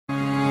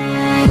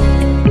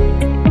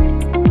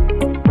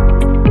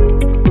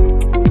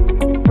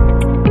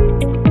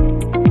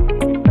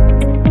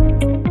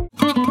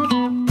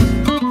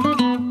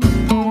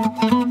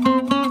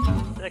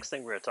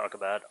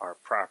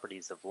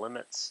properties of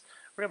limits.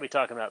 We're going to be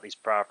talking about these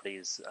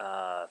properties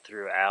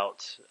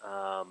throughout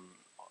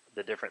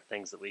the different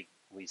things that we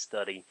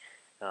study,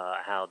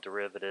 how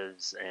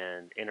derivatives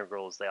and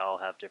integrals, they all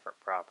have different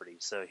properties.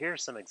 So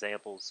here's some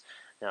examples.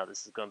 Now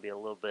this is going to be a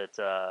little bit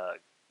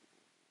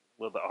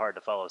hard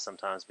to follow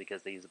sometimes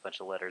because they use a bunch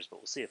of letters, but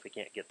we'll see if we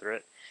can't get through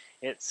it.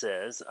 It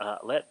says,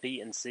 let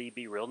b and c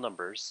be real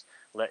numbers,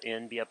 let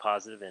n be a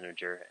positive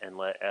integer, and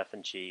let f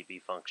and g be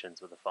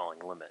functions with the following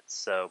limits.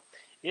 So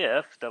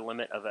if the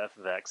limit of f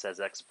of x as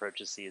x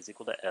approaches c is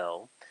equal to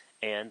L,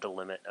 and the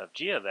limit of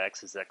g of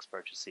x as x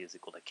approaches c is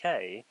equal to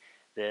k,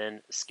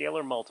 then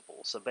scalar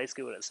multiple. So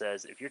basically what it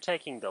says, if you're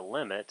taking the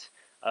limit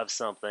of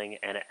something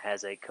and it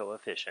has a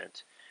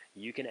coefficient,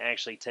 you can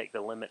actually take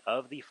the limit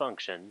of the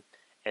function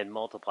and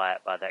multiply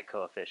it by that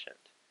coefficient.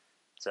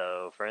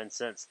 So for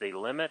instance, the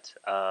limit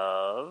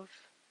of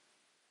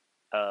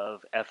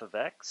f of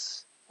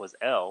x was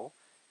L,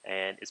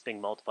 and it's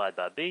being multiplied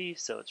by b,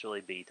 so it's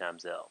really b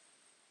times L.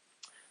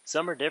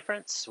 Sum or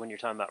difference, when you're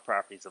talking about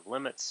properties of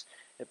limits,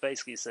 it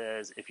basically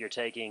says if you're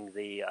taking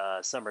the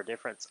sum or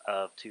difference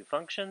of two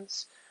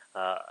functions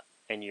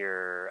and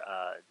you're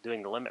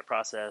doing the limit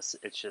process,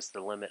 it's just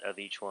the limit of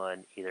each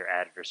one either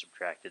added or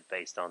subtracted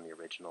based on the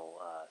original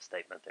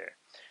statement there.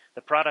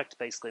 The product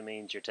basically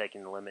means you're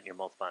taking the limit and you're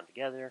multiplying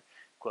together.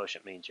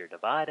 Quotient means you're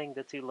dividing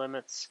the two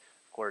limits.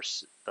 Of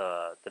course,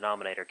 the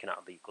denominator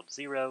cannot be equal to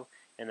 0.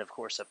 And of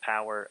course, a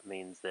power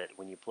means that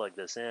when you plug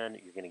this in,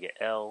 you're going to get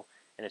L,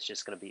 and it's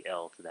just going to be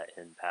L to that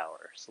n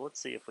power. So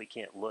let's see if we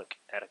can't look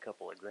at a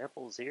couple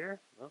examples here.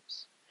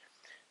 Oops.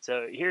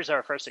 So here's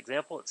our first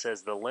example. It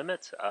says the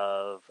limit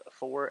of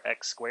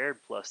 4x squared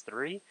plus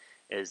 3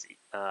 is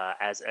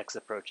as x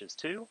approaches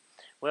 2.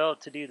 Well,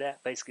 to do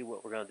that, basically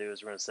what we're going to do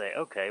is we're going to say,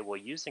 okay, well,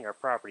 using our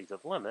properties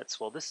of limits,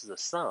 well, this is a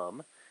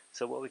sum.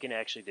 So what we can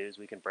actually do is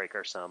we can break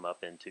our sum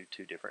up into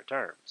two different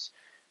terms.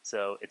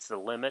 So it's the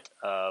limit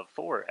of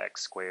 4x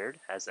squared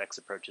as x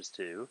approaches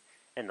 2,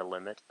 and the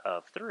limit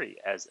of 3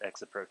 as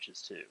x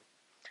approaches 2.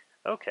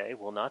 Okay,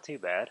 well, not too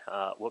bad.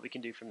 What we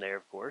can do from there,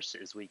 of course,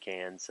 is we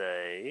can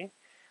say,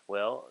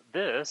 well,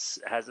 this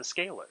has a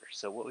scalar.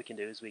 So what we can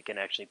do is we can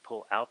actually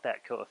pull out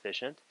that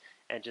coefficient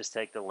and just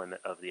take the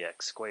limit of the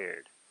x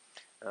squared.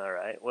 All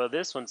right, well,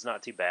 this one's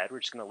not too bad. We're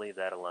just going to leave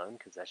that alone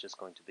because that's just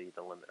going to be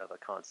the limit of a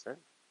constant.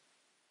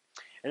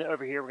 And then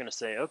over here, we're going to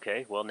say,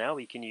 okay, well, now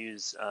we can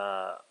use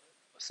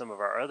some of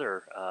our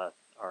other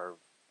our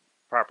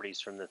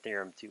properties from the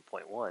theorem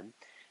 2.1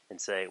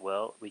 and say,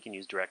 well, we can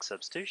use direct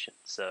substitution.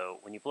 So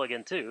when you plug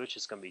in 2, it's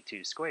just going to be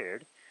 2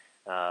 squared.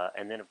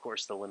 And then, of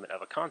course, the limit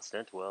of a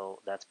constant, well,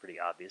 that's pretty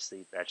obvious.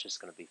 That's just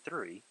going to be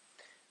 3.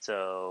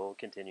 So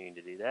continuing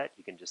to do that,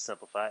 you can just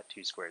simplify it.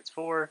 2 squared is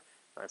 4.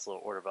 Nice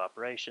little order of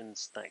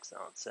operations. Thanks,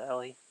 Aunt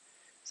Sally.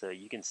 So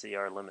you can see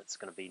our limit's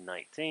going to be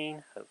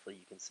 19. Hopefully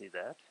you can see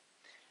that.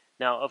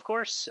 Now, of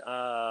course,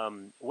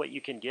 what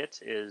you can get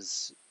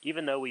is,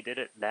 even though we did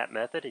it that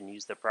method and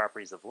used the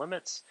properties of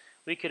limits,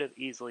 we could have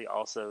easily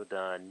also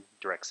done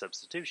direct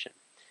substitution.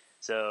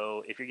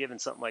 So if you're given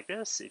something like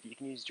this, if you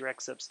can use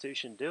direct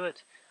substitution, do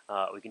it.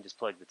 We can just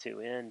plug the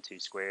 2 in. 2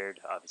 squared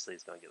obviously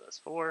is going to give us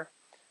 4.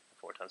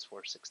 4 times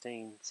 4 is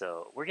 16.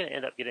 So we're going to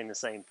end up getting the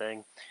same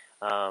thing.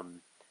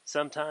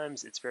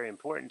 Sometimes it's very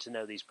important to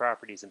know these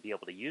properties and be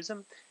able to use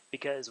them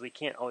because we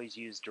can't always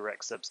use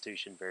direct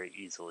substitution very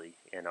easily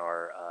in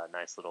our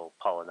nice little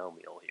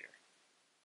polynomial here.